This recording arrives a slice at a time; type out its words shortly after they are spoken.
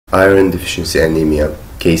Iron Deficiency Anemia,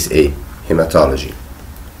 Case A, Hematology.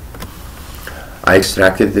 I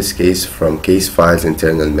extracted this case from Case Files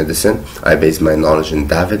Internal Medicine. I based my knowledge in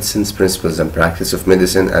Davidson's Principles and Practice of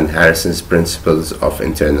Medicine and Harrison's Principles of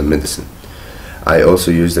Internal Medicine. I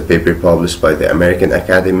also used a paper published by the American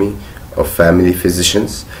Academy of Family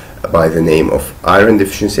Physicians by the name of Iron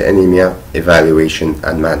Deficiency Anemia, Evaluation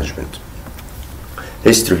and Management.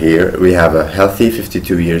 History here, we have a healthy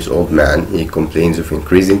 52 years old man. He complains of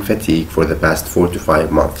increasing fatigue for the past 4 to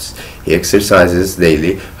 5 months. He exercises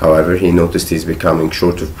daily, however, he noticed he's becoming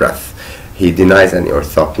short of breath. He denies any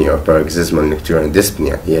orthopnea or paroxysmal nocturnal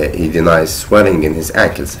dyspnea. He denies swelling in his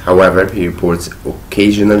ankles. However, he reports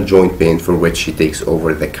occasional joint pain for which he takes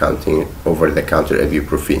over-the-counter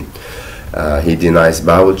ibuprofen. He denies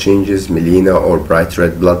bowel changes, melena, or bright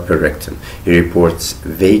red blood per rectum. He reports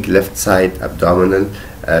vague left side abdominal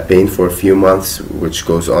pain for a few months, which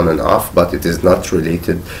goes on and off, but it is not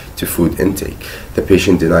related to food intake. The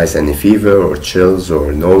patient denies any fever or chills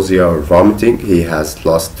or nausea or vomiting. He has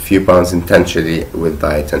lost a few pounds intentionally with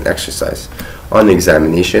diet and exercise. On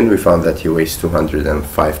examination, we found that he weighs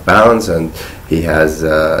 205 pounds and he's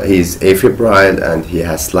afebrile and he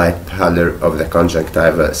has slight pallor of the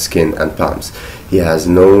conjunctiva, skin and palms. He has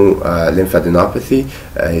no lymphadenopathy.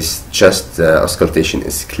 His chest auscultation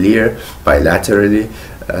is clear bilaterally.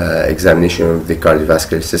 Examination of the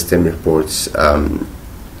cardiovascular system reports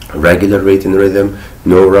regular rate and rhythm,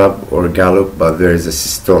 no rub or gallop, but there is a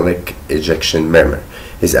systolic ejection murmur.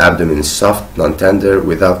 His abdomen is soft, non-tender,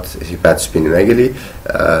 without hepatosplenomegaly.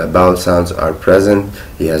 Bowel sounds are present.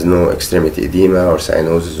 He has no extremity edema or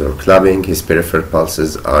cyanosis or clubbing. His peripheral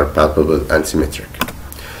pulses are palpable and symmetric.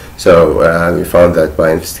 So we found that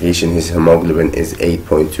by investigation his hemoglobin is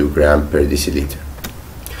 8.2 gram per deciliter.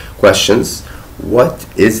 Questions: what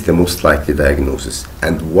is the most likely diagnosis,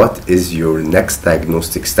 and what is your next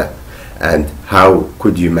diagnostic step, and how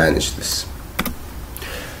could you manage this?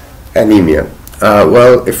 Anemia.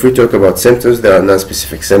 Well, if we talk about symptoms, there are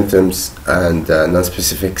non-specific symptoms and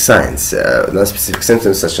non-specific signs. Non-specific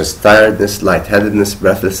symptoms such as tiredness, lightheadedness,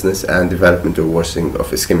 breathlessness, and development or worsening of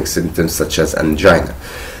ischemic symptoms such as angina.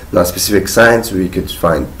 Non-specific signs, we could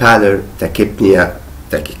find pallor, tachypnea,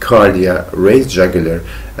 tachycardia, raised jugular,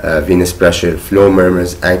 venous pressure, flow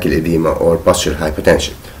murmurs, ankle edema, or postural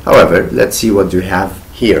hypotension. However, let's see what you have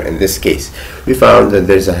here in this case. We found that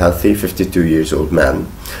there's a healthy 52 years old man.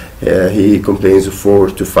 He complains of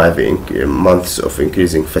 4 to 5 months of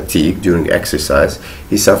increasing fatigue during exercise.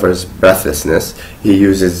 He suffers breathlessness. He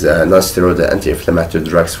uses non-steroidal anti-inflammatory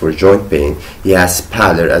drugs for joint pain. He has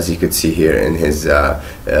pallor, as you could see here in his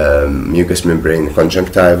mucous membrane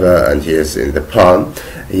conjunctiva, and he is in the palm.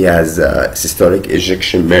 He has systolic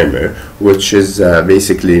ejection murmur, which is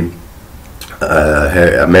basically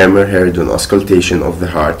a murmur heard on auscultation of the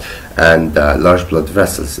heart and large blood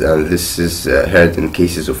vessels. This is heard in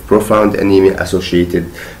cases of profound anemia associated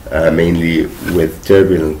mainly with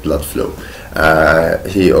turbulent blood flow.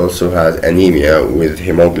 He also has anemia with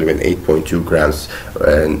hemoglobin 8.2 grams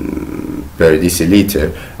per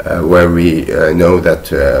deciliter, where we know that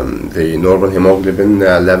the normal hemoglobin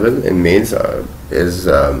level in males is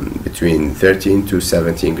between 13 to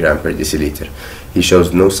 17 grams per deciliter. He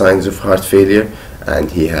shows no signs of heart failure,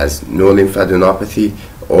 and he has no lymphadenopathy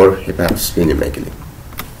or hepatosplenomegaly.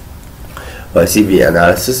 By CV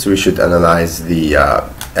analysis, we should analyze the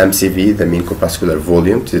MCV, the mean corpuscular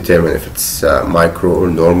volume, to determine if it's micro or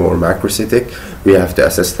normal or macrocytic. We have to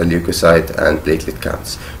assess the leukocyte and platelet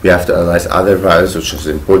counts. We have to analyze other values which is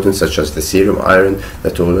important, such as the serum iron,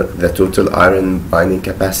 the total iron binding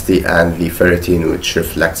capacity, and the ferritin, which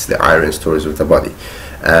reflects the iron stores of the body.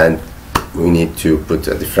 And we need to put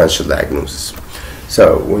a differential diagnosis.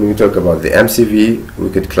 So when we talk about the MCV, we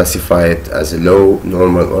could classify it as a low,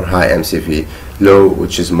 normal, or high MCV. Low,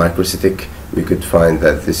 which is microcytic, we could find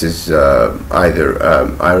that this is either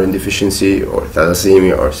iron deficiency or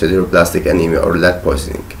thalassemia or sideroblastic anemia or lead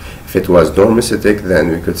poisoning. If it was normocytic,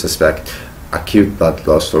 then we could suspect acute blood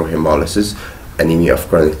loss or hemolysis, anemia of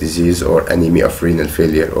chronic disease, or anemia of renal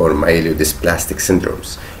failure or myelodysplastic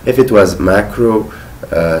syndromes. If it was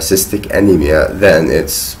macrocystic anemia, then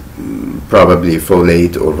it's probably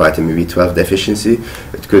folate or vitamin B12 deficiency.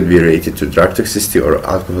 It could be related to drug toxicity or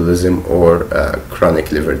alcoholism or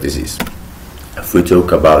chronic liver disease. If we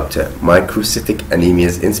talk about microcytic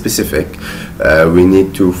anemias in specific, we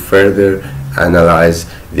need to further analyze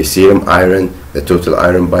the serum iron, the total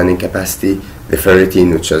iron binding capacity, the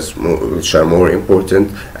ferritin, which are more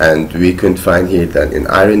important, and we can find here that in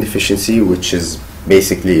iron deficiency, which is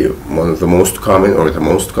basically one of the most common or the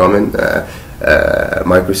most common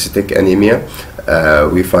microcytic anemia,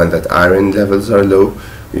 we find that iron levels are low.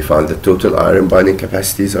 We found that total iron binding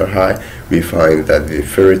capacities are high. We find that the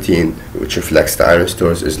ferritin, which reflects the iron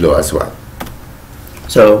stores, is low as well.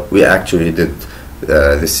 So we actually did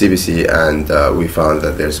the CBC, and we found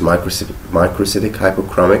that there's microcytic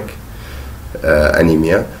hypochromic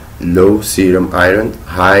anemia, low serum iron,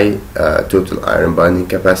 high total iron binding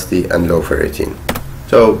capacity, and low ferritin.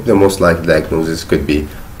 So the most likely diagnosis could be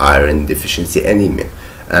iron deficiency anemia,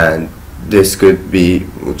 and this could be,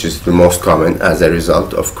 which is the most common, as a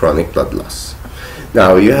result of chronic blood loss.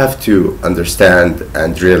 Now you have to understand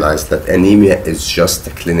and realize that anemia is just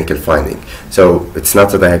a clinical finding, so it's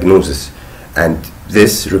not a diagnosis, and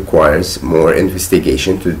this requires more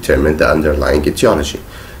investigation to determine the underlying etiology.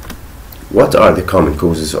 What are the common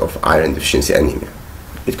causes of iron deficiency anemia?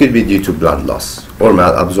 It could be due to blood loss, or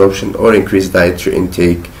malabsorption, or increased dietary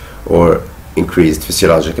intake, or increased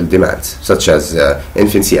physiological demands, such as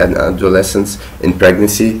infancy and adolescence. In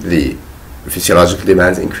pregnancy, the physiological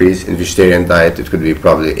demands increase. In vegetarian diet, it could be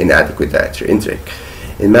probably inadequate dietary intake.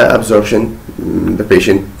 In malabsorption, the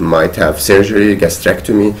patient might have surgery,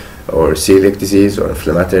 gastrectomy, or celiac disease, or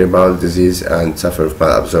inflammatory bowel disease, and suffer of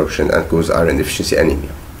malabsorption and cause iron deficiency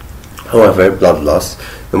anemia. However, blood loss,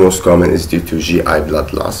 the most common, is due to GI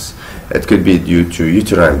blood loss. It could be due to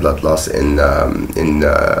uterine blood loss in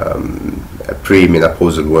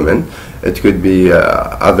premenopausal women. It could be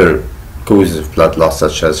other causes of blood loss,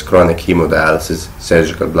 such as chronic hemodialysis,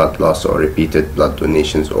 surgical blood loss, or repeated blood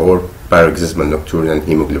donations, or paroxysmal nocturnal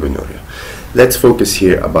hemoglobinuria. Let's focus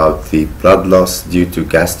here about the blood loss due to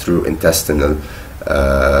gastrointestinal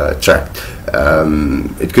tract.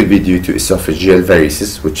 It could be due to esophageal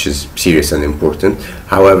varices, which is serious and important.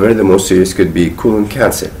 However, the most serious could be colon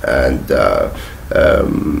cancer, and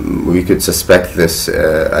we could suspect this,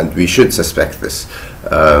 and we should suspect this.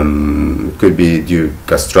 It could be due to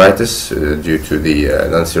gastritis due to the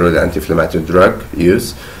non-steroidal anti-inflammatory drug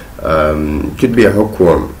use. It could be a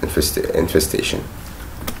hookworm infestation.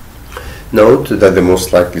 Note that the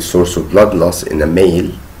most likely source of blood loss in a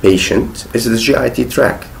male patient is the GIT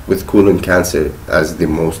tract, with colon cancer as the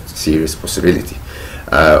most serious possibility.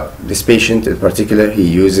 This patient in particular, he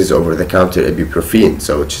uses over-the-counter ibuprofen,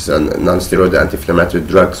 so which is a non-steroidal anti-inflammatory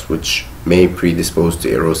drugs, which may predispose to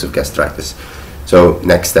erosive gastritis. So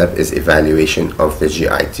next step is evaluation of the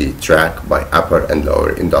GIT tract by upper and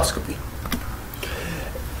lower endoscopy.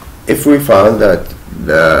 If we found that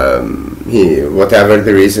whatever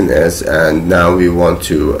the reason is, and now we want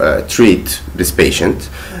to treat this patient,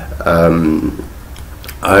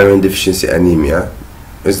 iron deficiency anemia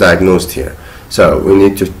is diagnosed here. So we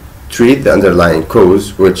need to treat the underlying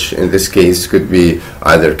cause, which in this case could be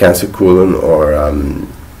either cancer colon or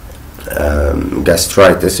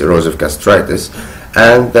gastritis, erosive gastritis,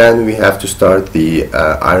 and then we have to start the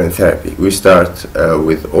iron therapy. We start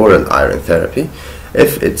with oral iron therapy.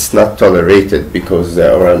 If it's not tolerated, because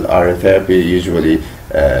the oral iron therapy usually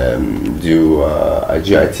do a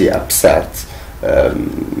GIT upset,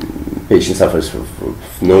 patient suffers from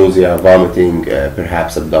nausea, vomiting,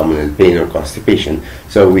 perhaps abdominal pain or constipation,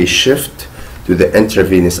 so we shift to the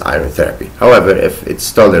intravenous iron therapy. However, if it's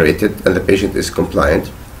tolerated and the patient is compliant,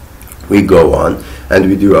 we go on and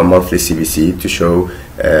we do a monthly CBC to show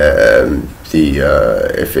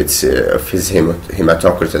if his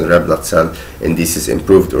hematocrit and red blood cell indices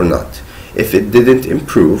improved or not. If it didn't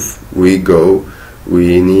improve, we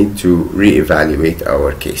need to reevaluate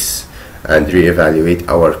our case and reevaluate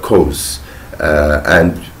our cause,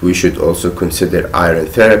 and we should also consider iron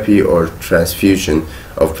therapy or transfusion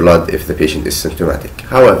of blood if the patient is symptomatic.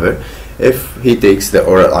 However, if he takes the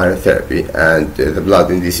oral iron therapy and the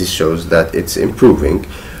blood indices shows that it's improving,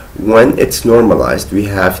 when it's normalized, we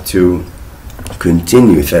have to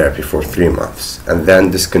continue therapy for 3 months and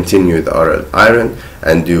then discontinue the oral iron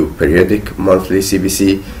and do periodic monthly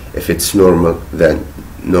CBC. If it's normal, then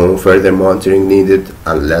no further monitoring needed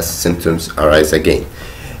unless symptoms arise again.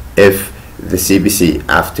 If the CBC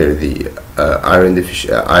after the iron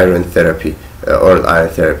therapy, oral iron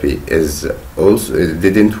therapy,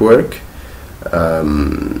 didn't work,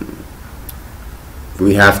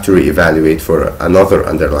 we have to reevaluate for another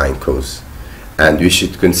underlying cause, and we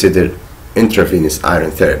should consider intravenous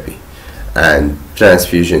iron therapy and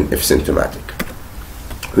transfusion if symptomatic.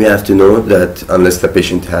 We have to know that unless the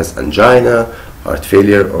patient has angina, heart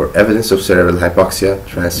failure, or evidence of cerebral hypoxia,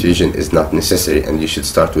 transfusion is not necessary, and you should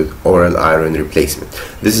start with oral iron replacement.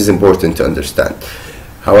 This is important to understand.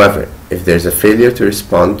 However, if there's a failure to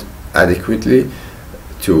respond adequately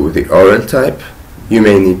to the oral type, you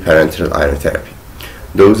may need parenteral iron therapy.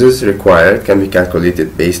 Doses required can be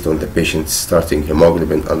calculated based on the patient's starting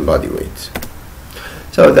hemoglobin and body weight.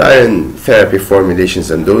 So the iron therapy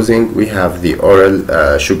formulations and dosing, we have the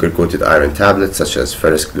oral sugar-coated iron tablets such as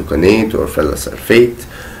ferrous gluconate or ferrous sulfate.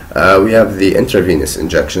 We have the intravenous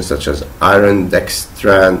injections such as iron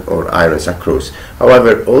dextran or iron sucrose.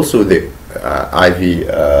 However, also the IV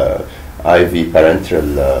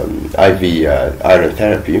parenteral IV iron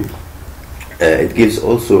therapy, it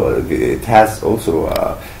has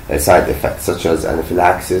also side effects such as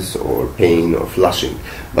anaphylaxis or pain or flushing.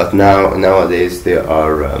 But nowadays there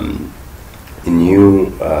are new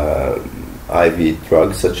IV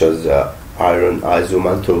drugs such as iron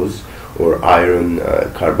isomaltose or iron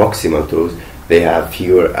carboxymaltose. They have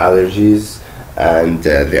fewer allergies and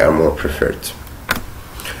they are more preferred.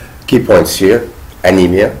 Key points here: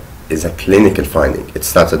 anemia is a clinical finding.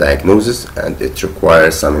 It's not a diagnosis and it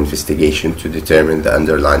requires some investigation to determine the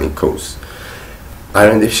underlying cause.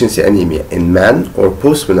 Iron deficiency anemia in men or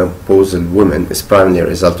postmenopausal women is primarily a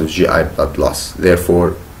result of GI blood loss.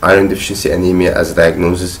 Therefore, iron deficiency anemia as a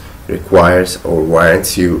diagnosis requires or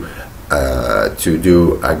warrants you to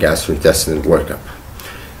do a gastrointestinal workup.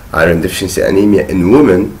 Iron deficiency anemia in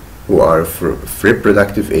women who are of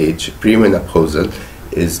reproductive age, premenopausal,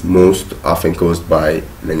 is most often caused by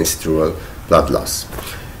menstrual blood loss.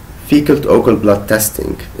 Fecal to ocal blood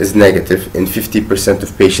testing is negative in 50%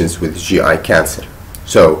 of patients with GI cancer.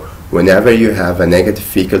 So, whenever you have a negative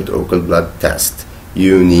fecal to ocal blood test,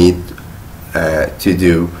 you need to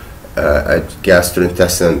do a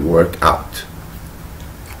gastrointestinal workout.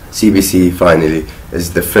 CBC, finally,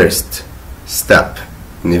 is the first step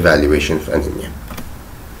in evaluation of anemia.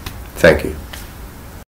 Thank you.